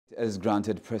It has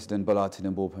granted President Bola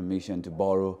Tinubu permission to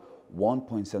borrow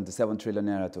 1.77 trillion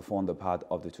naira to fund the part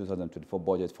of the 2024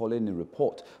 budget following a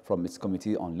report from its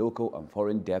Committee on Local and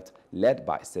Foreign Debt led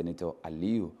by Senator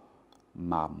Aliyu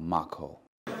Wammako.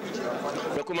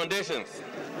 Recommendations.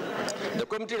 The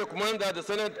committee recommends that the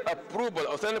Senate approval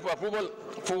or Senate for approval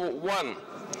for 1.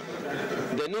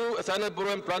 The new Senate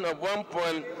borrowing plan of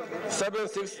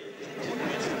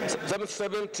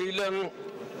 1.77 trillion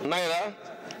naira,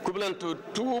 equivalent to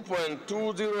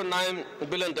 $2.209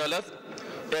 billion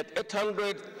at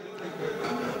 800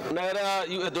 naira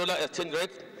US dollar exchange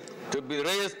rate, to be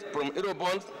raised from Euro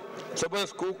bonds, sovereign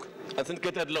sukuk, and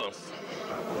syndicated loans.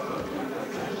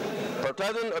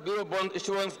 Prioritizing of Euro bond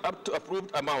issuance up to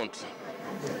approved amount.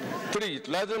 3.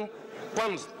 Utilizing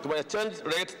funds to exchange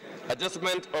rate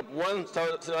adjustment of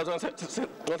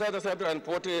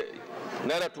 1,740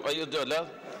 naira to US dollar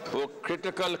for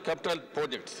critical capital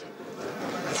projects.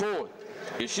 4.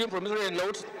 Issue promissory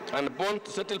notes and bonds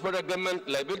to settle federal government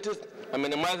liabilities and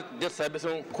minimize debt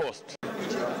servicing costs.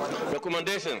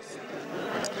 Recommendations.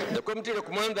 The committee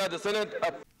recommends that the Senate...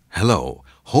 Hello,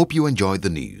 hope you enjoyed the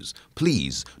news.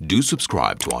 Please do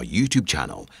subscribe to our YouTube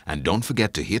channel and don't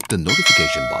forget to hit the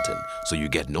notification button so you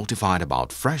get notified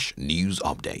about fresh news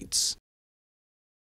updates.